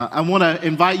I want to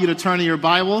invite you to turn in your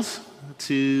Bibles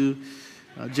to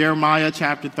Jeremiah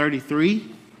chapter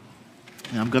 33.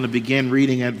 And I'm going to begin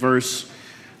reading at verse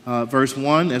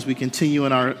 1 as we continue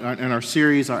in our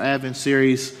series, our Advent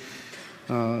series,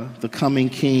 The Coming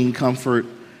King, Comfort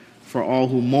for All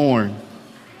Who Mourn.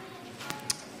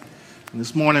 And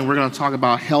this morning we're going to talk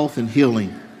about health and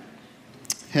healing.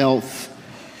 Health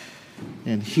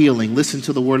and healing. Listen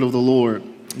to the word of the Lord.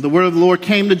 The word of the Lord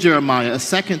came to Jeremiah a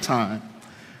second time,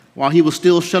 while he was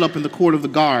still shut up in the court of the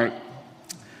guard.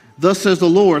 Thus says the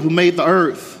Lord who made the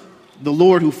earth, the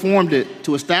Lord who formed it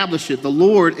to establish it. The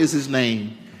Lord is his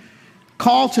name.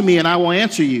 Call to me and I will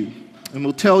answer you and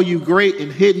will tell you great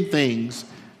and hidden things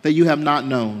that you have not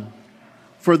known.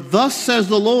 For thus says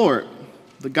the Lord,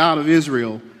 the God of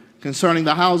Israel, concerning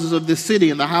the houses of this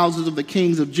city and the houses of the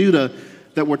kings of Judah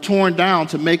that were torn down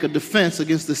to make a defense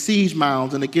against the siege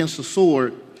mounds and against the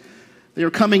sword. They are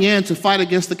coming in to fight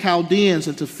against the Chaldeans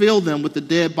and to fill them with the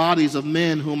dead bodies of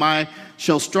men whom I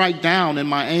shall strike down in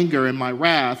my anger and my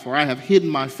wrath, for I have hidden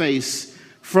my face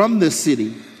from this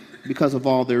city because of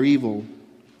all their evil.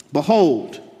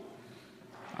 Behold,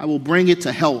 I will bring it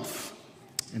to health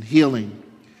and healing,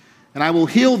 and I will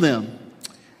heal them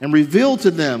and reveal to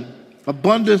them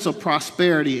abundance of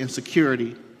prosperity and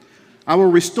security. I will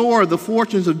restore the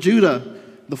fortunes of Judah,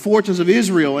 the fortunes of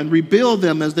Israel, and rebuild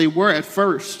them as they were at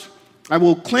first. I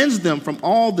will cleanse them from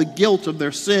all the guilt of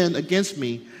their sin against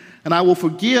me, and I will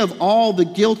forgive all the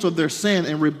guilt of their sin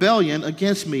and rebellion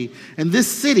against me. And this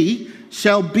city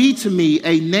shall be to me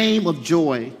a name of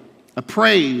joy, a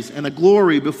praise and a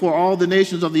glory before all the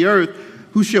nations of the earth,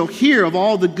 who shall hear of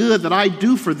all the good that I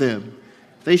do for them.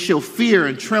 They shall fear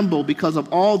and tremble because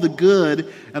of all the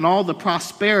good and all the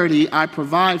prosperity I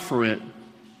provide for it.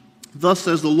 Thus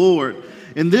says the Lord,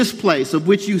 in this place of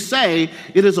which you say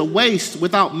it is a waste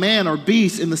without man or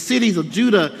beast, in the cities of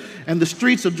Judah and the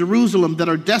streets of Jerusalem that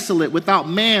are desolate without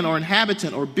man or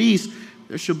inhabitant or beast,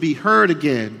 there shall be heard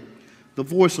again the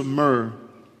voice of myrrh,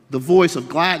 the voice of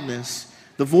gladness,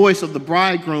 the voice of the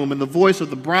bridegroom and the voice of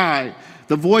the bride,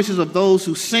 the voices of those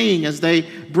who sing as they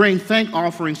bring thank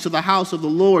offerings to the house of the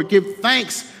Lord. Give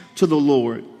thanks to the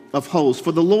Lord of hosts,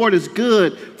 for the Lord is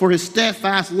good, for his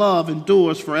steadfast love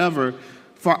endures forever.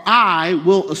 For I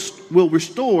will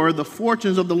restore the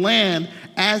fortunes of the land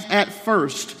as at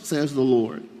first, says the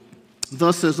Lord.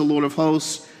 Thus says the Lord of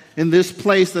hosts, in this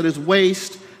place that is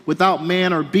waste, without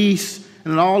man or beast,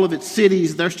 and in all of its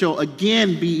cities there shall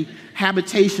again be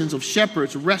habitations of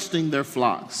shepherds resting their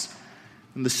flocks.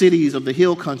 In the cities of the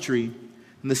hill country,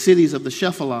 in the cities of the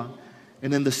Shephelah,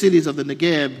 and in the cities of the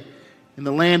Negeb, in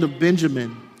the land of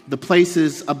Benjamin, the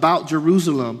places about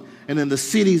Jerusalem, and in the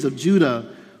cities of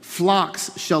Judah,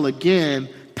 flocks shall again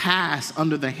pass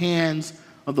under the hands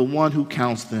of the one who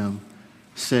counts them,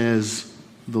 says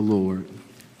the Lord.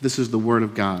 This is the word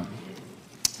of God.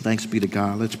 Thanks be to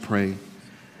God. Let's pray.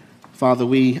 Father,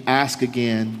 we ask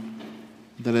again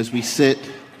that as we sit,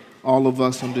 all of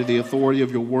us under the authority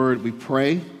of your word, we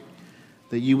pray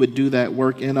that you would do that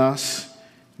work in us.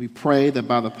 We pray that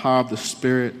by the power of the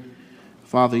Spirit,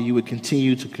 Father, you would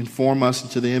continue to conform us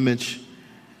into the image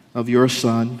of your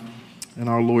Son and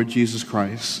our Lord Jesus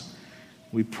Christ.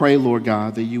 We pray, Lord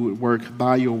God, that you would work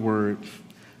by your word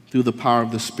through the power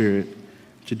of the Spirit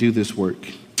to do this work.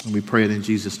 And we pray it in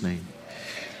Jesus' name.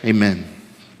 Amen.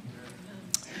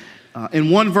 In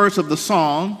one verse of the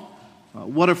song,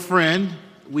 What a Friend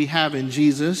We Have in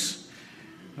Jesus,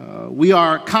 we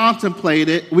are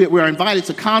invited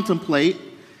to contemplate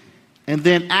and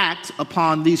then act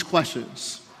upon these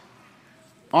questions.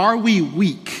 Are we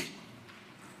weak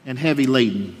and heavy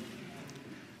laden,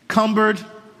 cumbered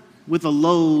with a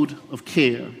load of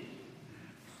care?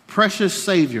 Precious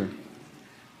Savior,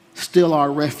 still our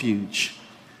refuge.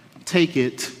 Take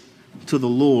it to the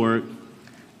Lord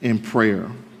in prayer.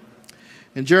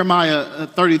 In Jeremiah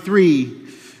 33,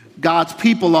 God's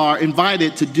people are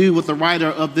invited to do what the writer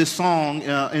of this song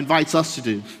invites us to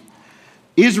do.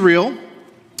 Israel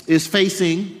is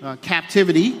facing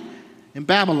captivity in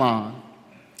Babylon,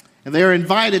 and they are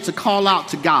invited to call out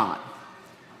to God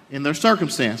in their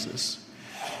circumstances.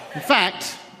 In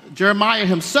fact, Jeremiah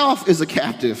himself is a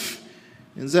captive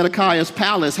in Zedekiah's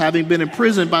palace, having been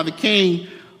imprisoned by the king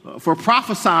for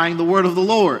prophesying the word of the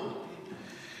Lord.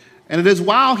 And it is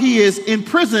while he is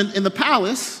imprisoned in the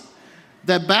palace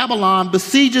that Babylon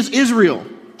besieges Israel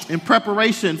in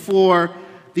preparation for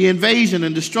the invasion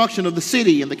and destruction of the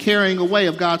city and the carrying away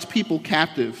of God's people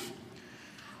captive.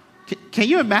 Can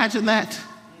you imagine that?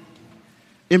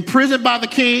 Imprisoned by the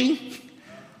king,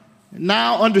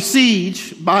 now under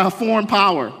siege by a foreign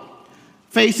power,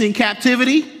 facing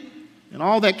captivity and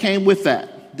all that came with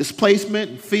that,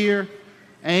 displacement and fear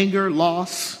anger,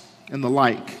 loss, and the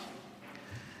like.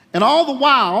 And all the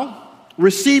while,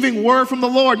 receiving word from the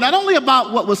Lord, not only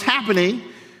about what was happening,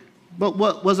 but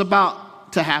what was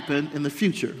about to happen in the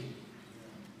future.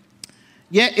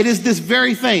 Yet it is this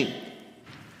very thing,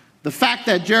 the fact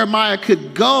that Jeremiah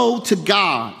could go to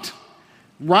God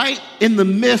right in the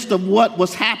midst of what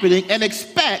was happening and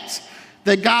expect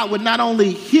that God would not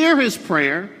only hear his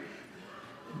prayer,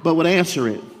 but would answer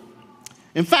it.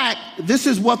 In fact, this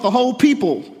is what the whole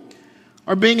people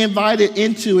are being invited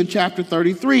into in chapter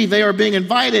 33. They are being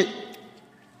invited,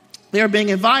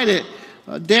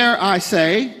 dare I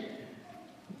say,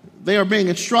 they are being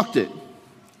instructed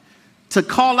to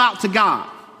call out to God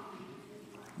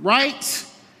right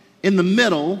in the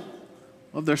middle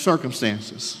of their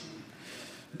circumstances.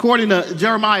 According to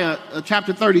Jeremiah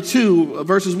chapter 32,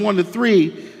 verses 1 to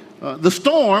 3, the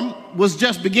storm was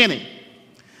just beginning.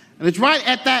 And it's right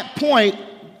at that point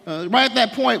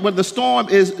where the storm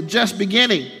is just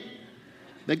beginning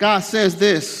that God says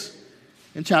this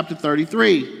in chapter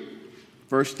 33,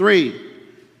 verse 3.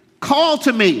 Call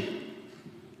to me,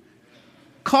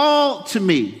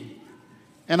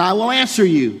 and I will answer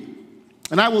you,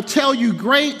 and I will tell you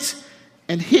great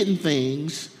and hidden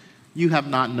things you have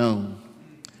not known.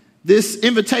 This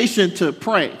invitation to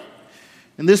pray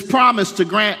and this promise to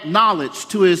grant knowledge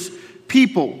to his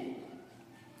people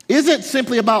isn't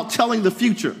simply about telling the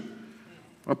future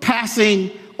or passing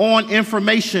on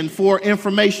information for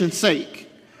information's sake.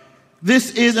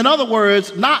 This is, in other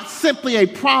words, not simply a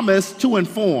promise to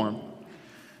inform.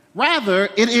 Rather,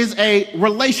 it is a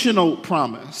relational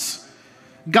promise.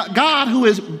 God, who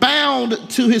is bound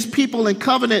to his people in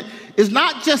covenant, is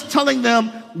not just telling them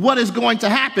what is going to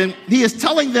happen. He is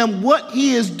telling them what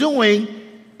he is doing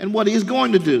and what he is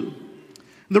going to do.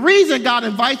 The reason God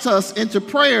invites us into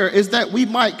prayer is that we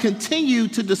might continue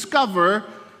to discover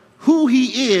who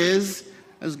he is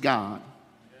as God.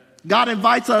 God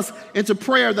invites us into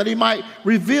prayer that he might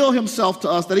reveal himself to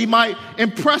us, that he might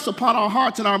impress upon our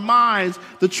hearts and our minds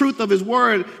the truth of his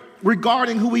word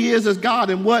regarding who he is as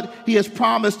God and what he has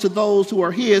promised to those who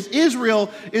are his. Israel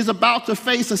is about to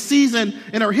face a season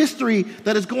in her history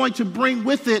that is going to bring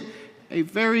with it a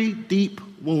very deep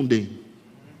wounding.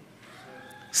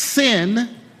 Sin,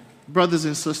 brothers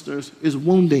and sisters, is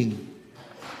wounding.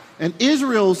 And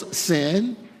Israel's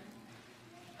sin,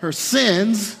 her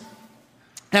sins,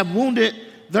 have wounded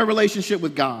their relationship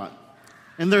with God.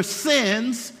 And their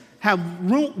sins have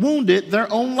wounded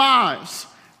their own lives.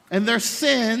 And their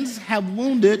sins have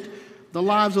wounded the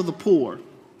lives of the poor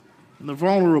and the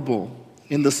vulnerable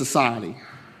in the society.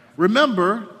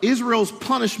 Remember, Israel's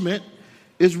punishment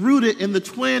is rooted in the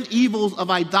twin evils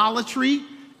of idolatry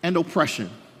and oppression.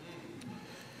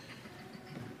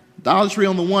 Idolatry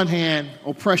on the one hand,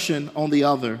 oppression on the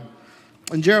other.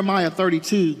 In Jeremiah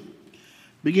 32,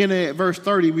 beginning at verse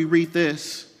 30, we read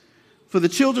this. For the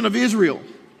children of Israel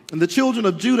and the children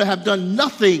of Judah have done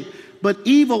nothing but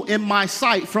evil in my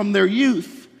sight from their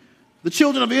youth. The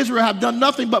children of Israel have done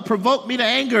nothing but provoke me to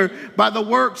anger by the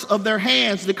works of their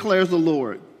hands, declares the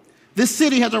Lord. This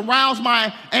city has aroused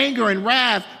my anger and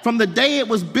wrath from the day it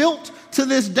was built to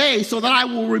this day, so that I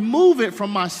will remove it from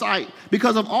my sight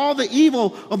because of all the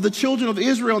evil of the children of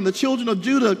Israel and the children of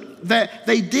Judah that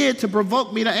they did to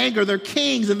provoke me to anger, their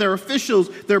kings and their officials,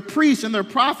 their priests and their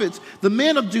prophets, the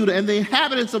men of Judah and the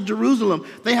inhabitants of Jerusalem.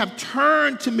 They have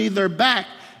turned to me their back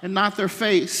and not their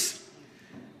face.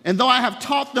 And though I have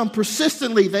taught them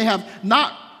persistently, they have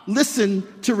not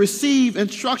listened to receive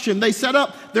instruction. They set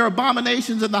up their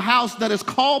abominations in the house that is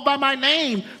called by my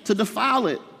name to defile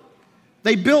it.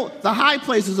 They built the high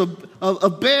places of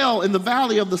Baal in the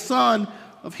valley of the son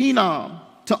of Hinnom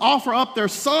to offer up their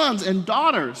sons and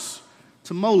daughters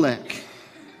to Molech,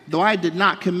 though I did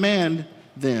not command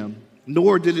them,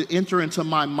 nor did it enter into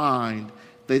my mind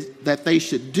that they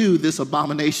should do this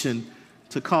abomination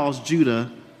to cause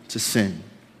Judah to sin.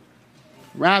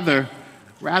 Rather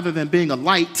than being a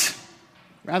light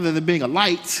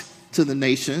to the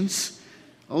nations,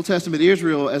 Old Testament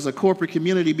Israel as a corporate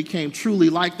community became truly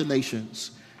like the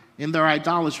nations in their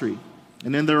idolatry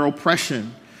and in their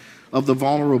oppression of the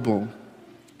vulnerable.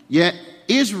 Yet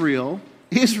Israel,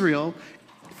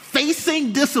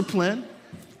 facing discipline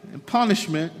and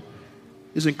punishment,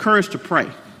 is encouraged to pray,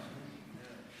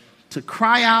 to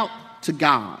cry out to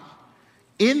God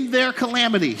in their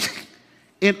calamity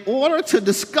in order to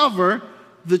discover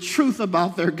the truth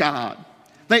about their God.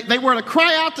 They were to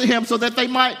cry out to him so that they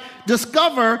might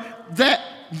discover that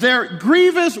their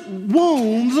grievous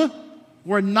wounds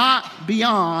were not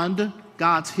beyond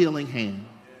God's healing hand.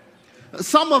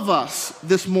 Some of us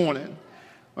this morning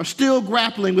are still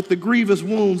grappling with the grievous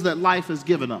wounds that life has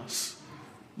given us.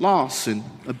 loss and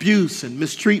abuse and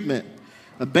mistreatment,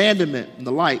 abandonment and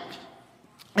the like.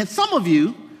 And some of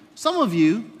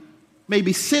you may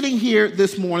be sitting here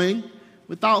this morning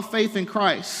without faith in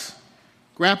Christ,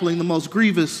 grappling the most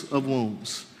grievous of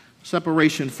wounds,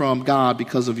 separation from God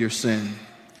because of your sin.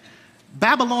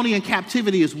 Babylonian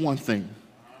captivity is one thing,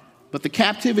 but the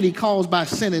captivity caused by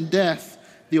sin and death,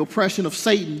 the oppression of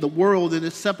Satan, the world, and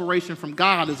its separation from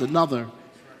God is another.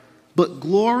 But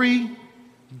glory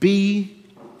be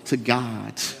to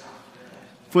God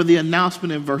for the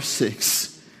announcement in verse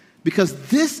 6, because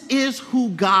this is who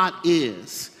God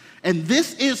is, and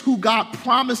this is who God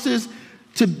promises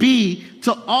to be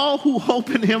to all who hope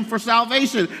in him for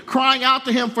salvation, crying out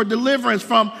to him for deliverance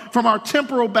from our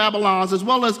temporal Babylons as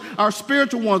well as our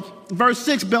spiritual ones. Verse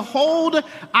 6, behold,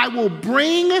 I will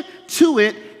bring to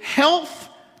it health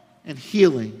and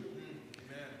healing,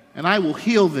 and I will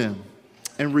heal them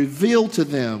and reveal to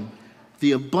them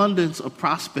the abundance of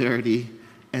prosperity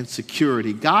and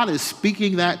security. God is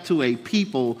speaking that to a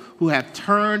people who have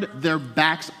turned their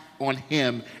backs on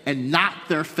him and knocked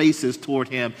their faces toward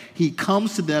him. He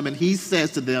comes to them and he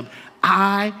says to them,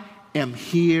 I am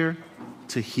here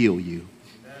to heal you.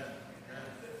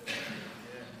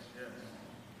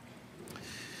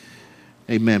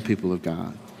 Amen, people of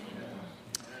God.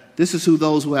 This is who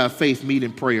those who have faith meet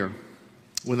in prayer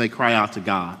when they cry out to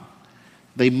God.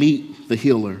 They meet the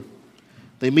healer.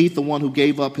 They meet the one who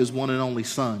gave up his one and only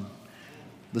son,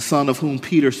 the son of whom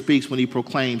Peter speaks when he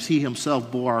proclaims he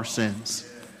himself bore our sins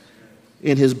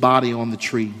in his body on the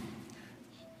tree,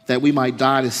 that we might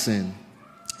die to sin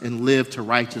and live to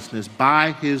righteousness.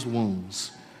 By his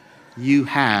wounds, you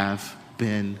have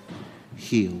been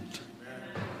healed.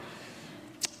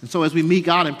 And so as we meet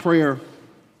God in prayer,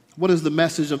 what is the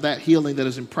message of that healing that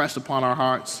is impressed upon our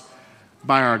hearts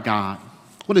by our God?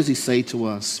 What does he say to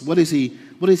us? What does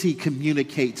he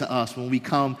communicate to us when we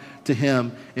come to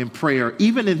him in prayer,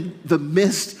 even in the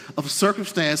midst of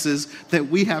circumstances that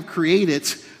we have created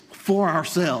for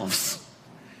ourselves?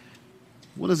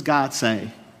 What does God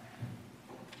say?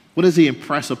 What does he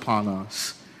impress upon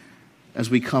us as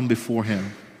we come before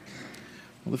him?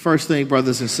 Well, the first thing,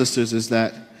 brothers and sisters, is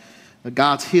that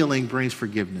God's healing brings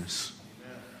forgiveness.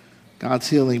 God's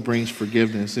healing brings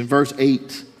forgiveness. In verse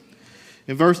 8,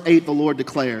 the Lord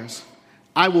declares,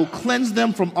 I will cleanse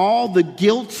them from all the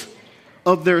guilt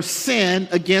of their sin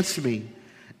against me,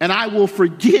 and I will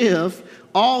forgive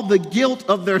all the guilt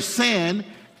of their sin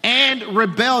and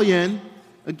rebellion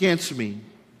against me.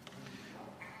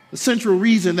 The central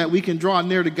reason that we can draw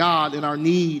near to God in our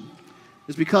need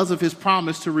is because of his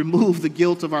promise to remove the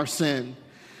guilt of our sin.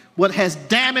 What has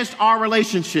damaged our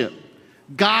relationship,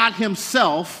 God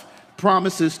himself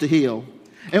promises to heal.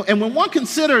 And when one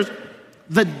considers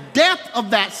the depth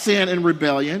of that sin and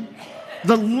rebellion,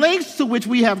 the lengths to which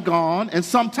we have gone and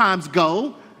sometimes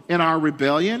go in our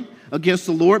rebellion against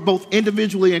the Lord, both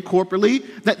individually and corporately,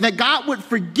 that God would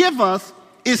forgive us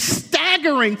is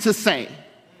staggering to say,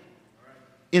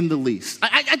 in the least.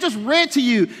 I just read to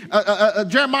you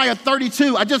Jeremiah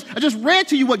 32. I just read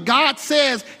to you what God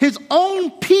says his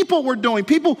own people were doing.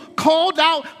 People called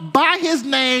out by his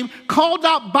name, called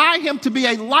out by him to be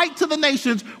a light to the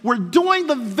nations, were doing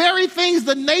the very things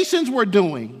the nations were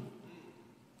doing.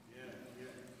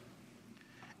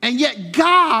 And yet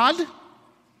God,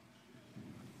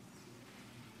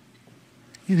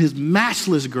 in his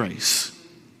matchless grace,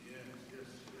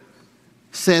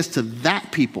 says to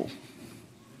that people,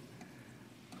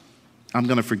 I'm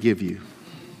going to forgive you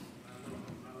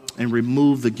and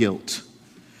remove the guilt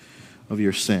of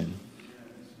your sin.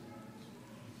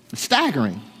 It's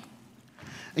staggering.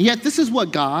 And yet this is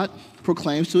what God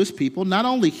proclaims to his people, not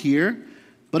only here,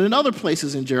 but in other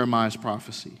places in Jeremiah's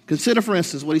prophecy. Consider, for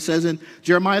instance, what he says in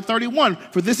Jeremiah 31.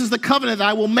 For this is the covenant that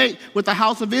I will make with the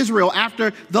house of Israel.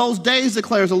 After those days,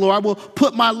 declares the Lord, I will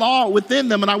put my law within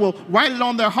them, and I will write it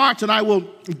on their hearts, and I will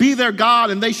be their God,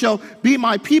 and they shall be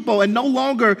my people. And no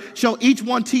longer shall each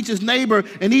one teach his neighbor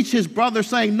and each his brother,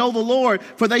 saying, know the Lord,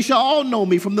 for they shall all know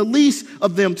me, from the least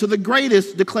of them to the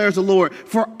greatest, declares the Lord.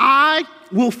 For I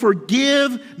will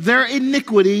forgive their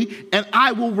iniquity, and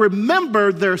I will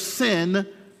remember their sin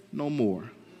no more.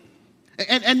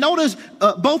 And notice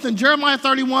both in Jeremiah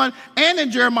 31 and in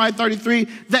Jeremiah 33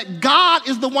 that God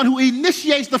is the one who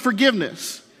initiates the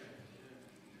forgiveness.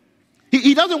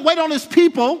 He doesn't wait on his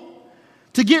people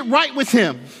to get right with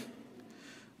him.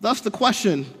 Thus the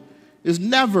question is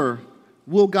never,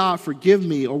 will God forgive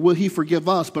me or will he forgive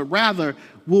us? But rather,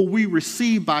 will we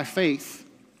receive by faith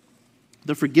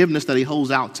the forgiveness that he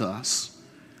holds out to us?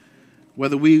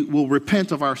 Whether we will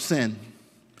repent of our sin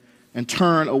and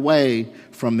turn away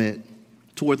from it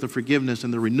toward the forgiveness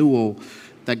and the renewal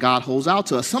that God holds out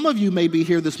to us. Some of you may be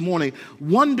here this morning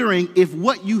wondering if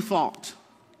what you thought,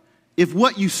 if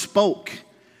what you spoke,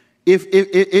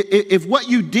 if what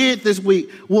you did this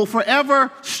week will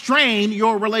forever strain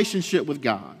your relationship with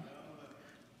God.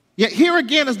 Yet here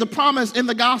again is the promise in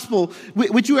the gospel,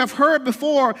 which you have heard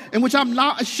before and which I'm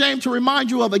not ashamed to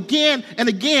remind you of again and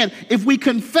again. If we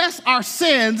confess our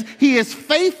sins, he is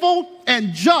faithful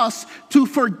and just to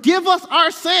forgive us our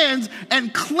sins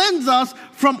and cleanse us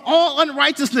from all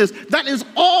unrighteousness. That is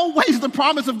always the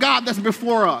promise of God that's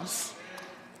before us.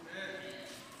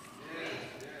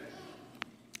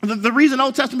 The reason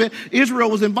Old Testament Israel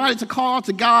was invited to call out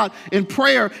to God in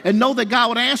prayer and know that God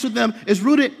would answer them is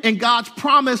rooted in God's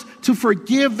promise to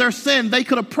forgive their sin. They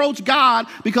could approach God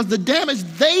because the damage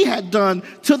they had done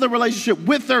to the relationship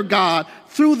with their God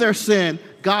through their sin,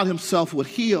 God himself would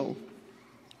heal.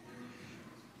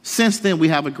 Since then, we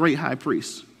have a great high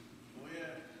priest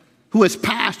who has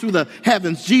passed through the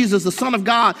heavens, Jesus, the Son of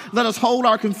God. Let us hold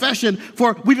our confession,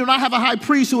 for we do not have a high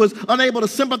priest who is unable to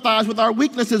sympathize with our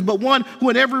weaknesses, but one who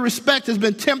in every respect has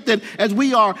been tempted as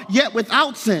we are, yet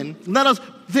without sin. Let us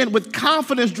then with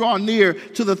confidence draw near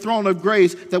to the throne of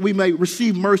grace that we may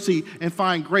receive mercy and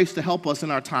find grace to help us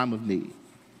in our time of need.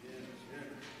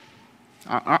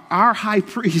 Our high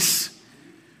priest,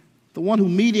 the one who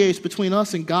mediates between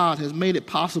us and God, has made it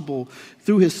possible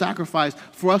through his sacrifice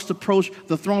for us to approach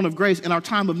the throne of grace in our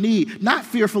time of need, not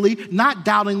fearfully, not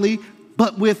doubtingly,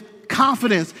 but with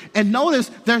confidence. And notice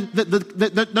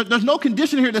there's no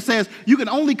condition here that says you can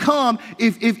only come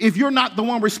if you're not the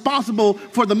one responsible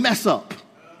for the mess up.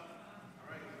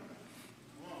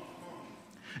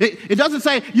 It doesn't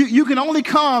say you can only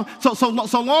come so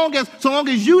long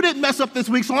as you didn't mess up this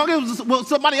week, so long as what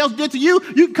somebody else did to you,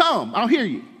 you can come. I'll hear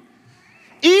you.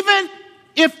 Even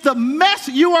if the mess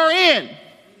you are in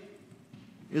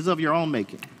is of your own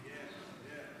making.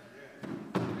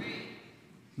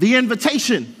 The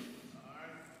invitation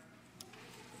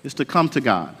is to come to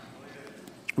God,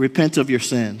 repent of your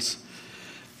sins,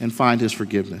 and find his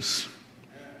forgiveness.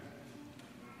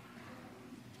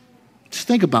 Just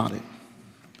think about it.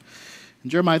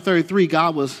 In Jeremiah 33,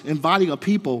 God was inviting a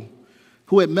people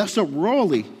who had messed up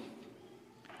royally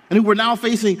and who were now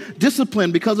facing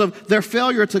discipline because of their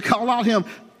failure to call out him.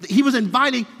 He was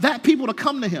inviting that people to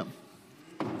come to him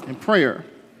in prayer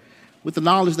with the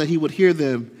knowledge that he would hear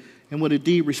them and would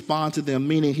indeed respond to them,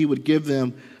 meaning he would give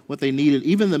them what they needed,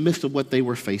 even in the midst of what they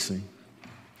were facing.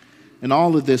 And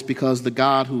all of this because the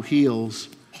God who heals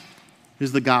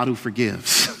is the God who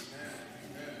forgives.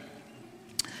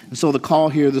 And so the call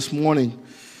here this morning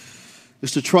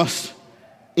is to trust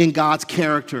in God's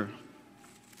character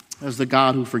as the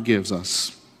God who forgives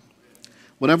us.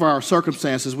 Whatever our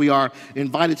circumstances, we are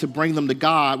invited to bring them to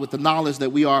God with the knowledge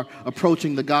that we are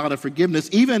approaching the God of forgiveness.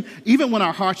 Even when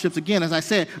our hardships, again, as I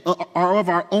said, are of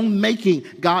our own making,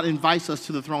 God invites us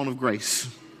to the throne of grace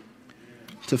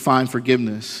to find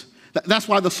forgiveness. That's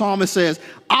why the psalmist says,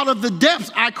 out of the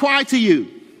depths I cry to you,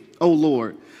 O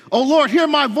Lord. O Lord, hear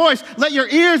my voice. Let your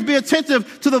ears be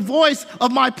attentive to the voice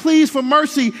of my pleas for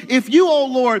mercy. If you, O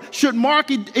Lord, should mark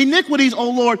iniquities, O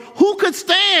Lord, who could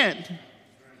stand?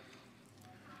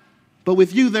 But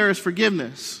with you there is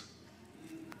forgiveness.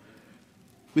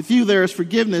 With you there is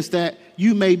forgiveness that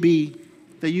you may be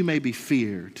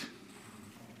feared.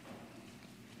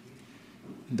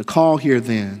 The call here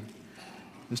then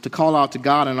is to call out to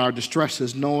God in our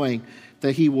distresses, knowing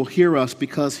that he will hear us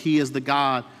because he is the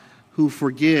God who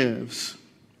forgives.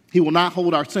 He will not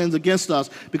hold our sins against us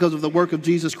because of the work of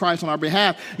Jesus Christ on our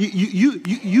behalf.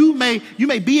 You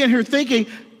may be in here thinking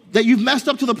that you've messed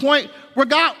up to the point where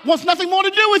God wants nothing more to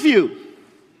do with you.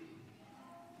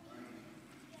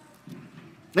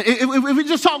 If we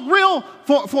just talk real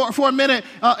for a minute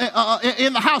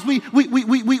in the house, we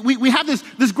have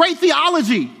this great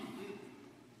theology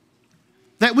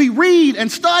that we read and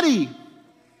study,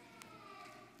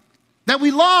 that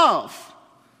we love.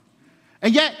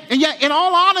 And yet, in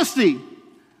all honesty,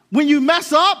 when you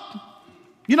mess up,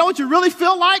 you know what you really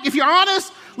feel like? If you're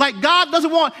honest, like God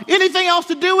doesn't want anything else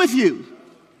to do with you.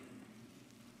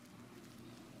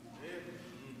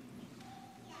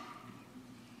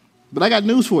 But I got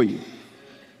news for you.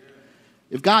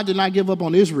 If God did not give up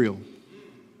on Israel,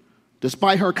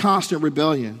 despite her constant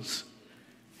rebellions,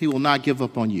 he will not give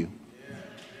up on you.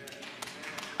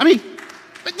 I mean,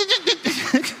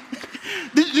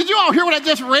 did you all hear what I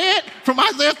just read from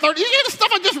Isaiah 30? Did you hear the stuff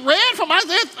I just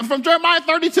read from Jeremiah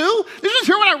 32? Did you just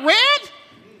hear what I read?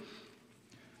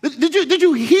 Did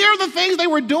you hear the things they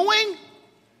were doing?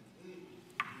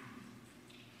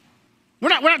 We're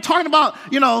not talking about,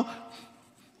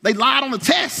 they lied on the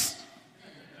test.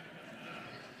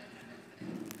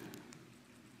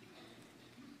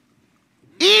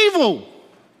 evil,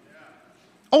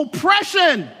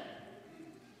 oppression.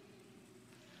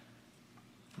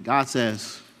 God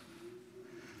says,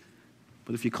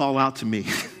 but if you call out to me,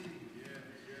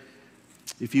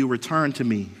 if you return to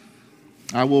me,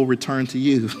 I will return to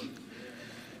you.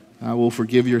 I will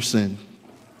forgive your sin,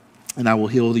 and I will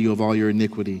heal you of all your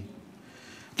iniquity.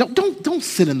 Don't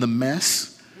sit in the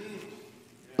mess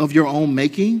of your own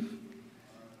making,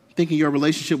 thinking your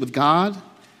relationship with God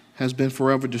has been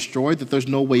forever destroyed, that there's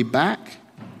no way back.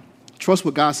 Trust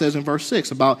what God says in verse 6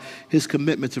 about his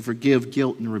commitment to forgive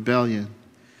guilt and rebellion.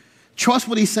 Trust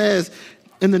what he says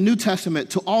in the New Testament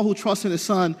to all who trust in his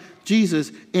Son,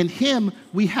 Jesus. In him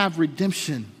we have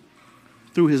redemption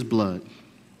through his blood,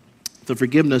 the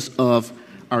forgiveness of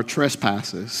our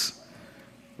trespasses,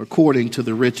 according to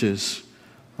the riches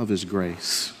of his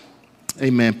grace.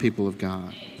 Amen, people of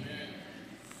God.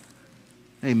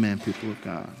 Amen, people of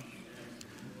God.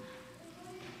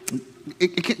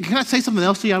 Can I say something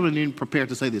else to you? I wasn't even prepared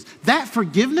to say this. That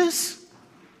forgiveness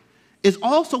is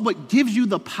also what gives you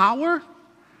the power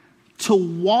to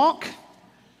walk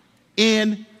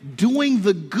in doing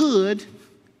the good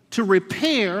to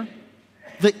repair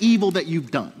the evil that you've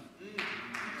done.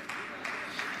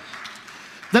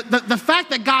 The fact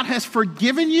that God has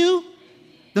forgiven you,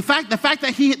 the fact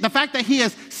that he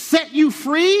has set you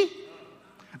free,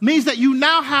 means that you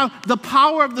now have the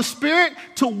power of the Spirit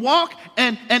to walk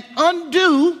and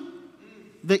undo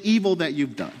the evil that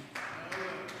you've done.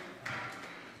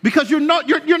 Because you're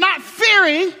not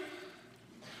fearing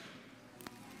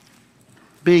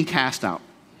being cast out.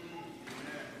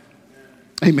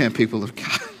 Amen, people of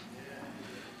God.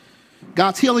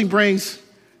 God's healing brings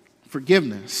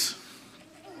forgiveness.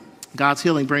 God's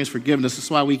healing brings forgiveness. That's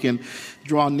why we can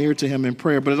draw near to him in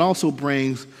prayer. But it also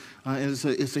brings,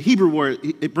 it's a Hebrew word,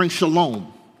 it brings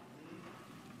shalom.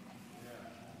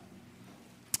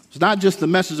 It's not just the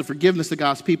message of forgiveness that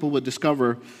God's people would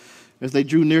discover as they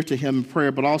drew near to him in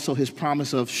prayer, but also his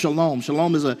promise of shalom.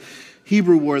 Shalom is a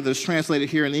Hebrew word that's translated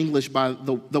here in English by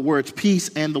the words peace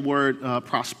and the word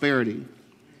prosperity.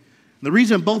 The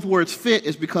reason both words fit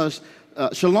is because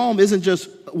shalom isn't just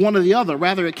one or the other.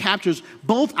 Rather, it captures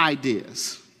both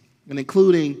ideas, and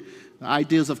including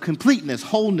ideas of completeness,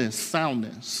 wholeness,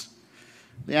 soundness.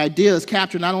 The idea is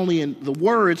captured not only in the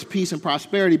words peace and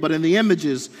prosperity, but in the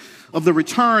images of the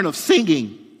return of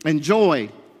singing and joy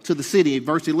to the city.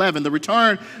 Verse 11, the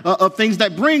return of things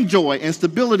that bring joy and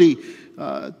stability,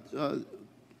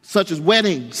 such as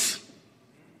weddings.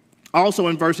 Also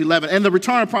in verse 11, and the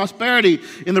return of prosperity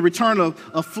in the return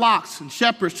of flocks and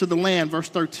shepherds to the land, verse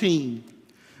 13.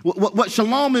 What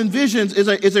Shalom envisions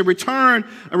is a return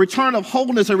of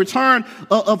wholeness, a return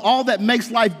of all that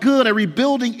makes life good, a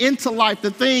rebuilding into life,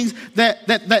 the things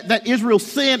that Israel's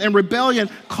sin and rebellion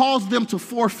caused them to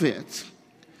forfeit.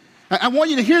 I want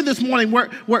you to hear this morning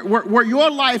where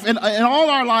your life and all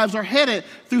our lives are headed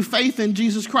through faith in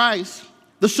Jesus Christ.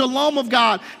 The shalom of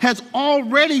God has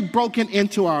already broken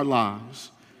into our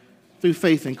lives through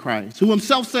faith in Christ, who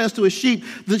himself says to his sheep,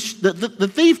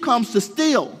 the thief comes to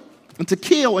steal and to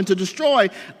kill and to destroy.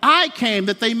 I came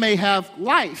that they may have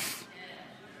life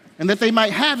and that they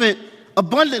might have it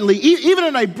abundantly. Even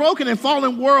in a broken and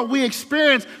fallen world, we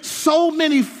experience so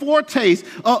many foretastes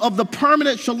of the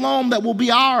permanent shalom that will be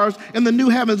ours in the new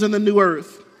heavens and the new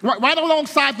earth. Right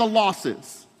alongside the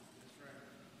losses,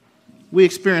 we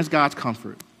experience God's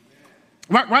comfort.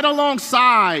 Right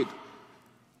alongside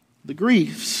the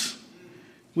griefs,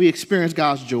 we experience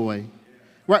God's joy.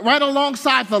 Right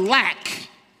alongside the lack,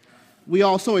 we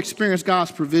also experience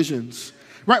God's provisions.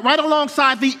 Right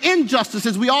alongside the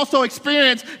injustices, we also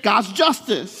experience God's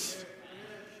justice.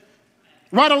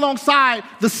 Right alongside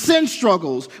the sin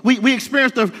struggles, we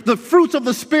experience the fruits of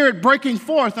the Spirit breaking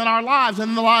forth in our lives and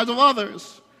in the lives of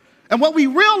others. And what we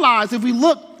realize if we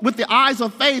look with the eyes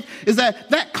of faith is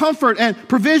that comfort and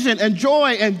provision and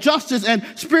joy and justice and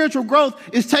spiritual growth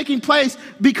is taking place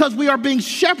because we are being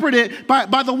shepherded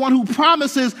by the one who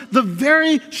promises the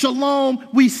very shalom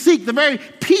we seek, the very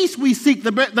peace we seek,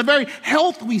 the very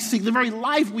health we seek, the very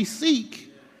life we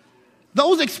seek.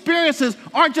 Those experiences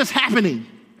aren't just happening.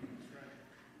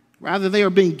 Rather, they are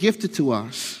being gifted to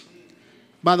us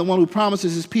by the one who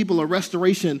promises his people a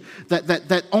restoration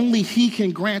that only he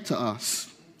can grant to us.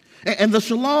 And the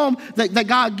shalom that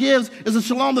God gives is a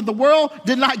shalom that the world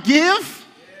did not give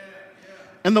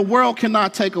and the world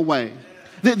cannot take away.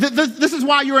 This is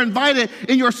why you're invited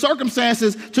in your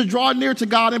circumstances to draw near to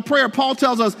God in prayer. Paul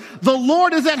tells us, the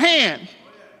Lord is at hand.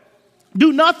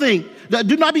 Do not be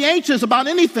anxious about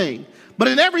anything, but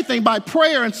in everything, by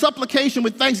prayer and supplication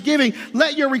with thanksgiving,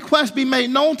 let your requests be made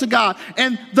known to God.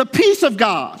 And the peace of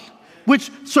God,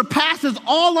 which surpasses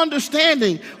all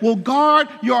understanding, will guard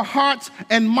your hearts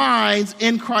and minds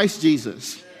in Christ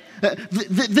Jesus.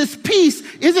 This peace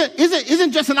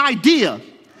isn't just an idea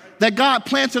that God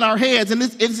plants in our heads, and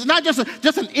it's not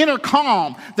just an inner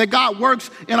calm that God works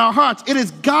in our hearts. It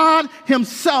is God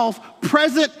himself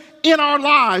present in our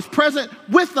lives, present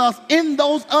with us in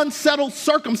those unsettled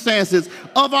circumstances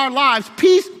of our lives.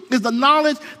 Peace is the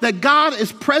knowledge that God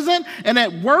is present and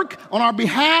at work on our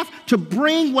behalf to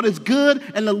bring what is good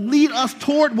and to lead us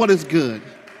toward what is good.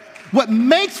 What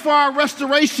makes for our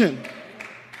restoration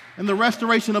and the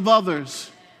restoration of others,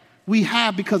 we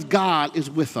have because God is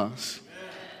with us.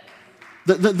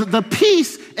 The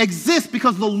peace exists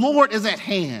because the Lord is at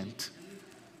hand,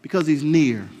 because he's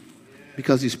near,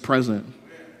 because he's present.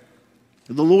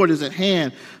 The Lord is at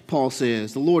hand, Paul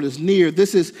says. The Lord is near.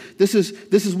 This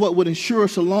is what would ensure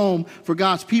shalom for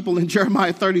God's people in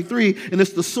Jeremiah 33, and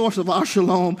it's the source of our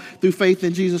shalom through faith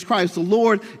in Jesus Christ. The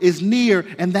Lord is near,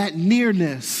 and that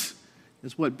nearness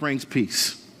is what brings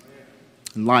peace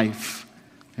and life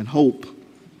and hope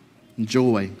and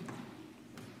joy.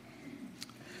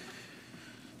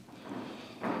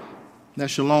 That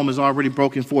shalom is already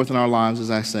broken forth in our lives,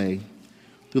 as I say,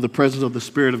 through the presence of the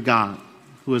Spirit of God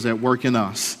who is at work in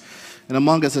us. And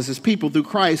among us as his people through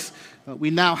Christ,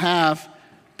 we now have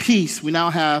peace. We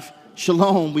now have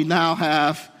shalom. We now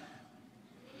have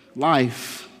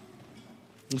life.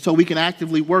 And so we can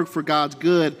actively work for God's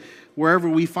good wherever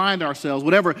we find ourselves,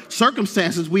 whatever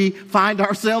circumstances we find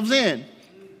ourselves in.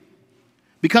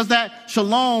 Because that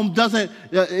shalom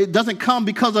doesn't come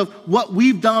because of what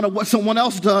we've done or what someone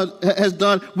else has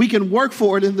done. We can work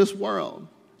for it in this world.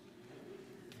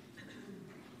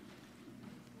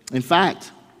 In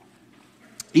fact,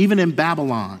 even in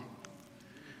Babylon,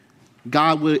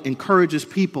 God would encourage his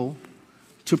people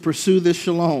to pursue this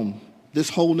shalom, this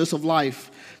wholeness of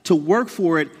life, to work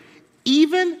for it,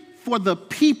 even for the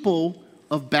people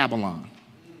of Babylon.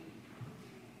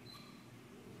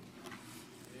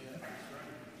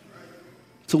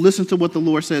 So listen to what the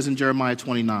Lord says in Jeremiah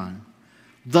 29.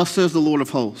 Thus says the Lord of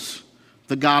hosts,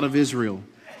 the God of Israel,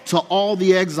 to all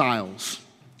the exiles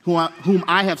whom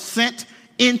I have sent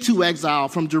into exile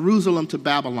from Jerusalem to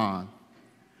Babylon.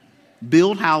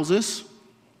 Build houses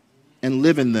and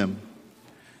live in them.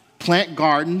 Plant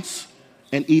gardens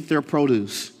and eat their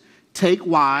produce. Take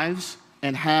wives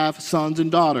and have sons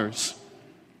and daughters.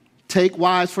 Take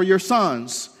wives for your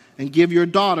sons and give your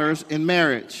daughters in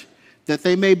marriage, that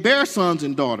they may bear sons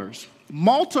and daughters.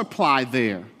 Multiply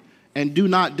there and do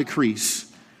not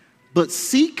decrease, but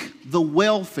seek the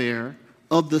welfare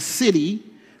of the city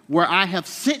where I have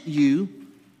sent you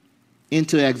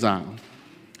into exile,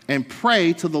 and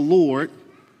pray to the Lord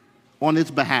on its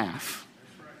behalf,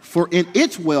 for in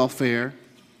its welfare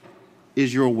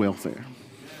is your welfare.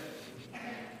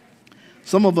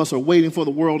 Some of us are waiting for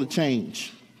the world to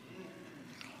change,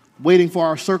 waiting for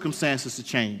our circumstances to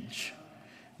change,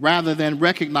 rather than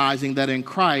recognizing that in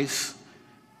Christ,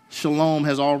 shalom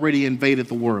has already invaded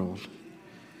the world,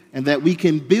 and that we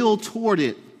can build toward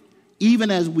it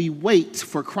even as we wait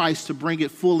for Christ to bring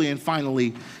it fully and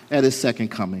finally at his second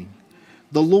coming.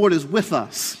 The Lord is with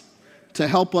us to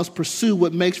help us pursue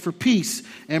what makes for peace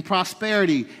and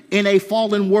prosperity in a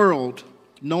fallen world,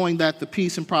 knowing that the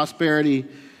peace and prosperity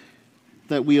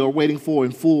that we are waiting for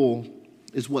in full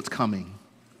is what's coming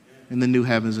in the new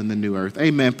heavens and the new earth.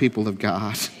 Amen, people of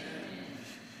God.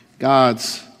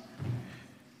 God's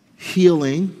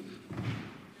healing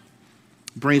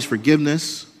brings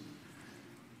forgiveness,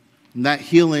 and that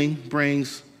healing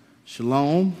brings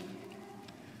shalom,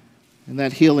 and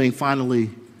that healing finally,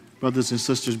 brothers and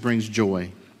sisters, brings joy.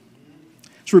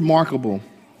 It's remarkable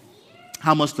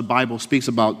how much the Bible speaks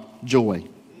about joy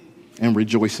and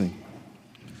rejoicing.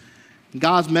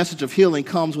 God's message of healing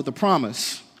comes with a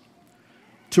promise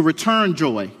to return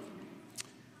joy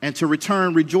and to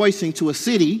return rejoicing to a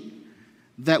city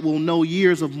that will know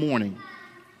years of mourning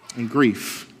and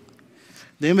grief.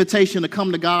 The invitation to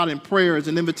come to God in prayer is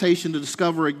an invitation to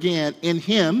discover again in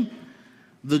him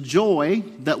the joy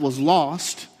that was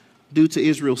lost due to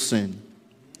Israel's sin.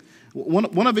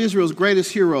 One of Israel's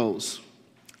greatest heroes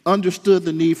understood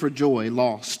the need for joy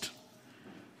lost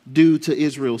due to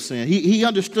Israel's sin. He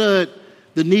understood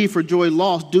the need for joy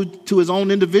lost due to his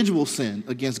own individual sin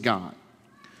against God.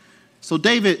 So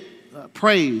David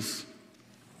prays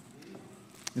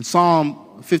in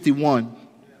Psalm 51.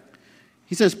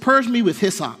 He says, "Purge me with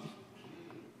hyssop,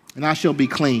 and I shall be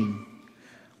clean.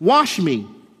 Wash me,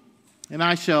 and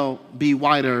I shall be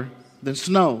whiter than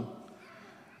snow.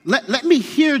 Let me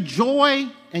hear joy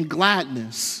and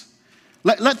gladness.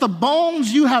 Let the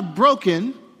bones you have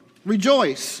broken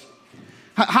rejoice.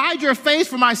 Hide your face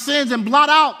from my sins and blot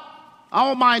out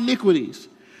all my iniquities.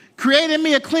 Create in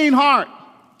me a clean heart,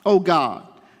 O God,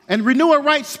 and renew a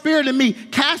right spirit in me.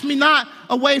 Cast me not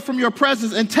away from your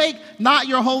presence, and take not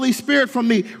your Holy Spirit from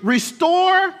me.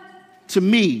 Restore to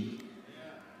me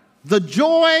the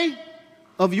joy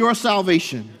of your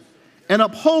salvation, and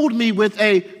uphold me with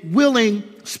a willing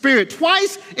spirit.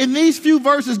 Twice in these few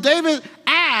verses, David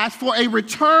asked for a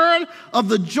return of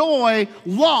the joy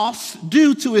lost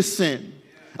due to his sin.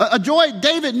 A joy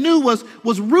David knew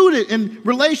was rooted in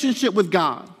relationship with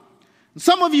God.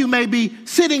 Some of you may be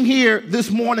sitting here this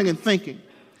morning and thinking,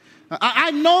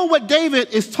 I know what David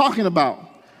is talking about,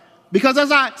 because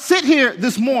as I sit here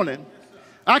this morning,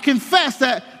 I confess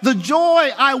that the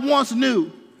joy I once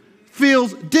knew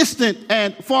feels distant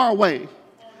and far away.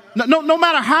 No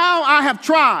matter how I have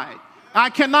tried, I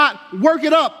cannot work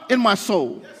it up in my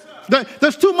soul.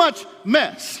 There's too much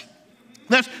mess.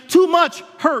 There's too much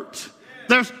hurt.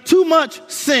 There's too much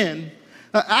sin.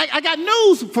 I got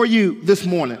news for you this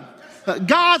morning.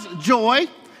 God's joy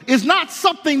is not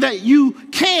something that you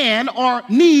can or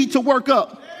need to work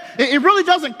up. It really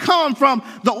doesn't come from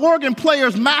the organ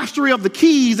player's mastery of the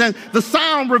keys and the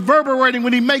sound reverberating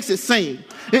when he makes it sing.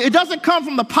 It doesn't come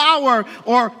from the power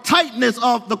or tightness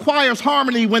of the choir's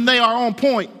harmony when they are on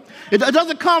point. It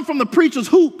doesn't come from the preacher's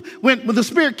hoop when the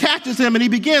Spirit catches him and he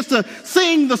begins to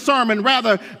sing the sermon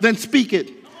rather than speak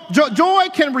it. Joy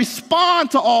can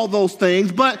respond to all those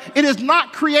things, but it is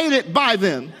not created by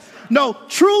them. No,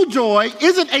 true joy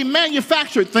isn't a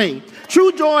manufactured thing.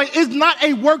 True joy is not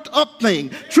a worked up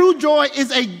thing. True joy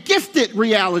is a gifted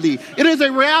reality. It is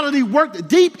a reality worked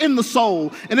deep in the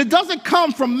soul, and it doesn't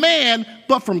come from man,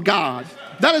 but from God.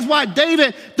 That is why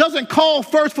David doesn't call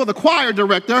first for the choir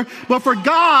director, but for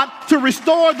God to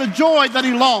restore the joy that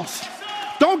he lost.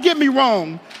 Don't get me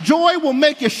wrong. Joy will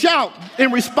make you shout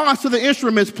in response to the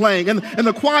instruments playing and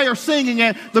the choir singing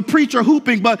and the preacher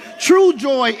hooping. But true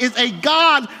joy is a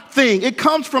God thing. It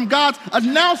comes from God's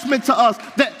announcement to us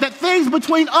that things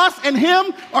between us and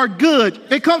him are good.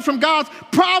 It comes from God's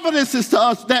providences to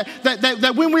us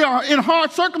that when we are in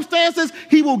hard circumstances,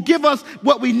 he will give us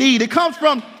what we need. It comes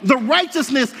from the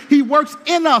righteousness he works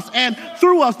in us and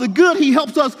through us, the good he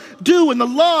helps us do and the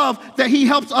love that he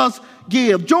helps us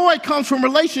give. Joy comes from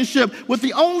relationship with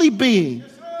the only being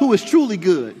who is truly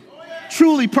good,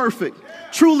 truly perfect,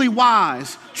 truly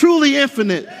wise, truly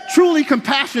infinite, truly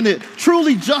compassionate,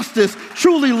 truly justice,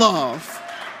 truly love.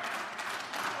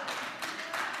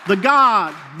 The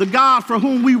God for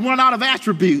whom we run out of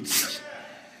attributes.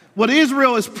 What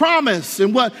Israel is promised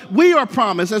and what we are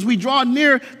promised as we draw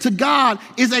near to God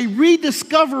is a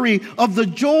rediscovery of the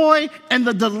joy and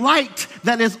the delight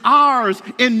that is ours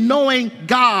in knowing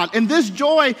God. And this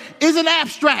joy isn't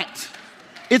abstract.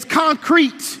 It's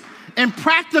concrete and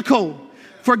practical.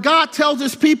 For God tells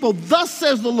his people, thus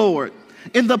says the Lord,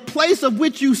 in the place of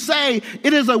which you say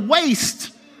it is a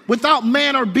waste without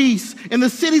man or beast, in the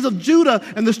cities of Judah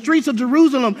and the streets of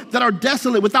Jerusalem that are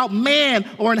desolate, without man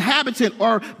or inhabitant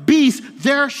or beast,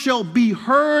 there shall be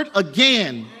heard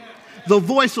again the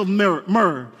voice of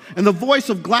myrrh and the voice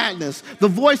of gladness, the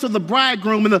voice of the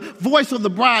bridegroom and the voice of the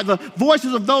bride, the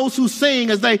voices of those who sing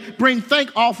as they bring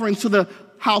thank offerings to the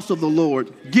house of the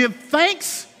Lord. Give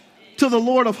thanks to the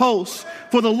Lord of hosts,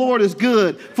 for the Lord is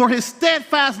good, for his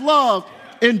steadfast love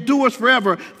endures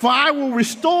forever. For I will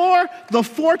restore the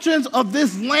fortunes of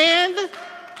this land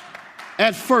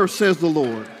at first, says the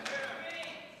Lord.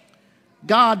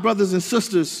 God, brothers and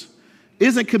sisters,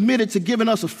 isn't committed to giving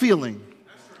us a feeling.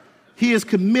 He is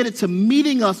committed to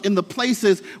meeting us in the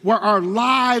places where our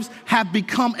lives have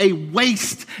become a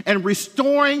waste and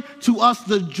restoring to us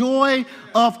the joy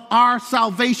of our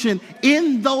salvation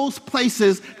in those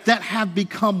places that have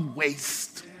become waste.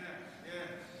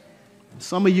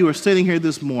 Some of you are sitting here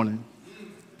this morning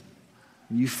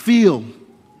and you feel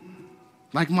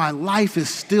like my life is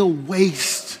still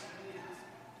waste.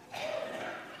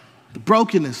 The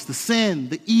brokenness, the sin,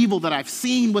 the evil that I've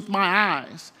seen with my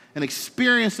eyes and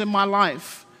experienced in my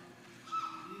life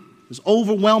is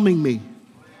overwhelming me.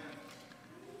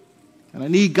 And I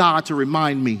need God to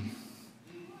remind me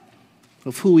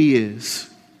of who he is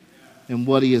and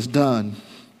what he has done.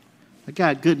 I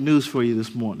got good news for you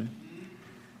this morning.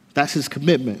 That's his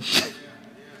commitment.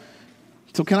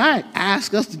 So can I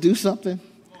ask us to do something?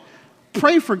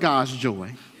 Pray for God's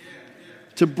joy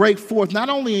to break forth not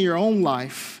only in your own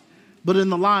life, but in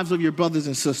the lives of your brothers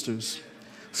and sisters.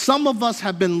 Some of us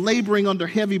have been laboring under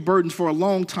heavy burdens for a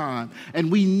long time, and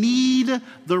we need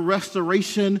the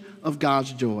restoration of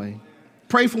God's joy.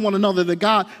 Pray for one another that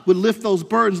God would lift those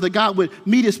burdens, that God would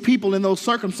meet his people in those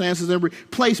circumstances and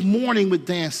replace mourning with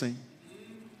dancing.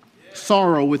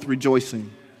 sorrow with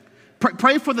rejoicing.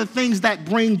 Pray for the things that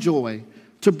bring joy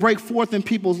to break forth in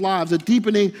people's lives, a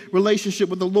deepening relationship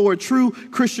with the Lord, true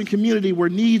Christian community where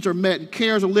needs are met and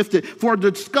cares are lifted, for the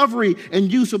discovery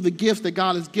and use of the gifts that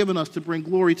God has given us to bring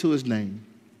glory to his name.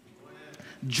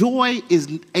 Joy is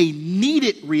a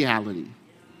needed reality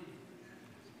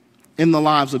in the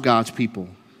lives of God's people.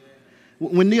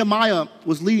 When Nehemiah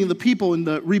was leading the people in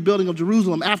the rebuilding of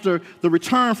Jerusalem after the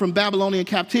return from Babylonian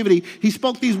captivity, he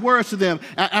spoke these words to them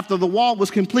after the wall was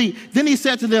complete. Then he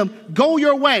said to them, "Go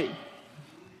your way,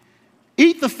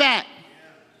 eat the fat,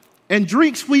 and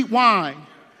drink sweet wine,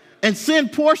 and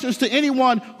send portions to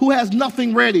anyone who has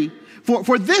nothing ready.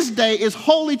 For this day is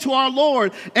holy to our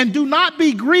Lord, and do not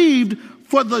be grieved,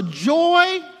 for the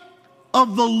joy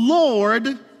of the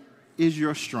Lord is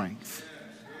your strength."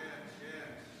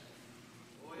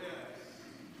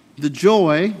 The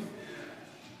joy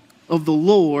of the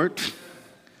Lord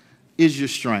is your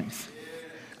strength.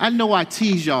 I know I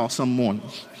tease y'all some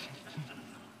mornings.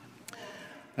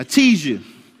 I tease you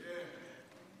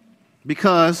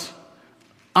because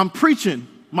I'm preaching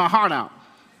my heart out.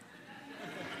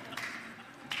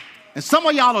 And some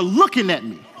of y'all are looking at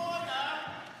me.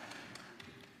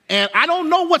 And I don't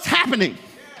know what's happening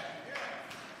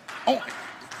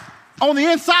on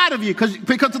the inside of you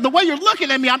because of the way you're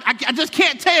looking at me, I just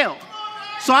can't tell.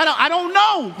 So I don't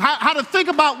know how to think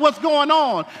about what's going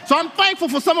on. So I'm thankful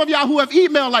for some of y'all who have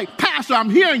emailed like, "Pastor,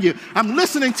 I'm hearing you. I'm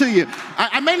listening to you.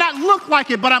 I may not look like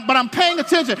it, but I'm paying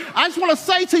attention." I just want to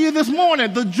say to you this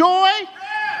morning, the joy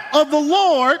of the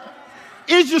Lord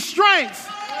is your strength.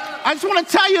 I just want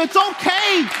to tell you it's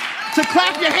okay to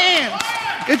clap your hands.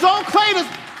 It's okay to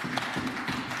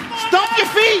stomp your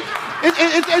feet.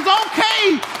 It's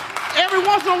okay every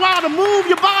once in a while to move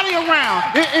your body around.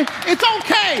 It's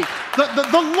okay.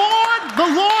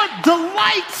 The Lord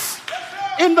delights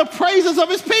in the praises of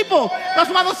his people. That's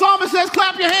why the psalmist says,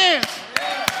 clap your hands.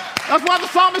 That's why the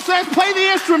psalmist says, play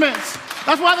the instruments.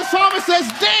 That's why the psalmist says,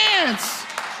 dance.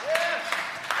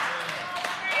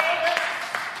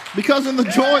 Because in the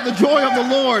joy of the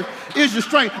Lord is your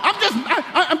strength.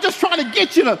 I'm just trying to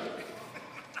get you to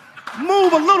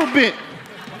move a little bit.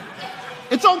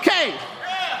 It's okay.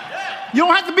 You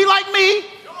don't have to be like me.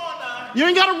 You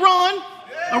ain't got to run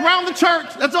around the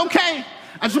church. That's okay.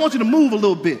 I just want you to move a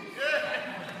little bit.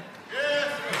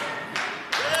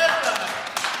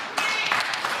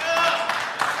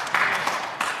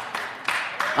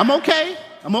 I'm okay.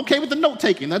 I'm okay with the note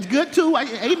taking. That's good too.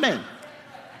 Amen.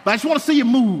 But I just want to see you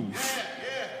move.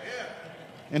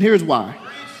 And here's why.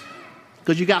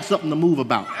 Because you got something to move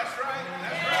about.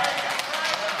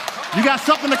 You got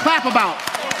something to clap about.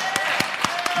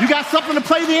 You got something to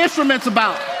play the instruments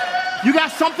about. You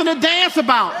got something to dance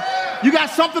about. You got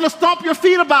something to stomp your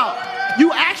feet about.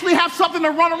 You actually have something to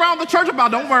run around the church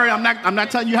about. Don't worry, I'm not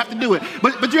telling you have to do it.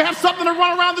 But you have something to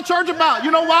run around the church about.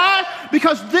 You know why?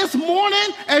 Because this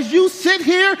morning, as you sit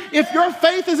here, if your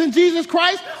faith is in Jesus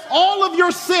Christ, all of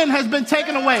your sin has been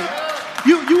taken away.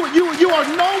 You are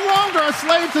no longer a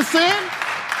slave to sin.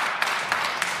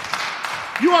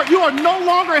 You are no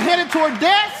longer headed toward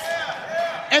death.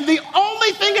 And the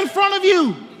only thing in front of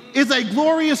you is a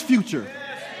glorious future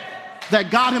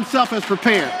that God himself has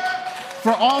prepared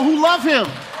for all who love him.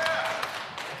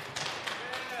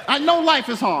 I know life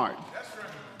is hard.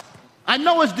 I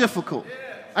know it's difficult.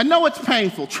 I know it's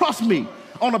painful. Trust me,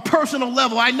 on a personal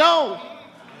level, I know.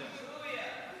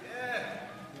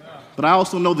 But I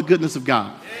also know the goodness of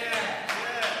God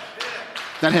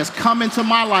that has come into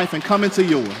my life and come into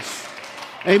yours.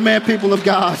 Amen, people of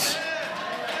God.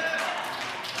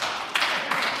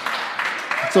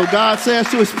 So God says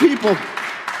to his people,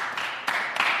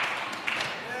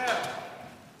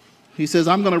 he says,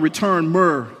 I'm going to return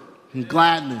myrrh and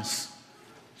gladness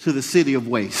to the city of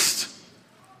waste,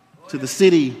 to the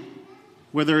city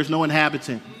where there is no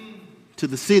inhabitant, to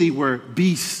the city where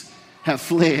beasts have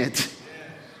fled.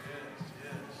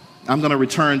 I'm going to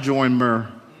return joy and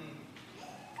myrrh,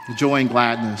 joy and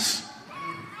gladness,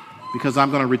 because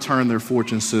I'm going to return their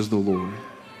fortune, says the Lord.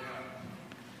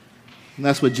 And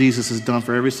that's what Jesus has done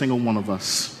for every single one of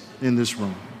us in this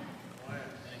room.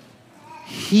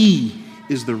 He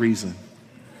is the reason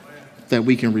that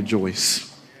we can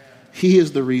rejoice. He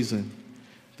is the reason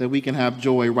that we can have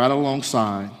joy right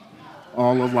alongside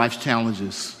all of life's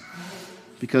challenges,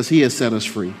 because he has set us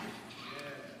free.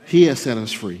 He has set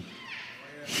us free.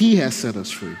 He has set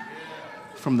us free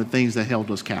from the things that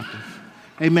held us captive.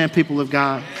 Amen, people of God.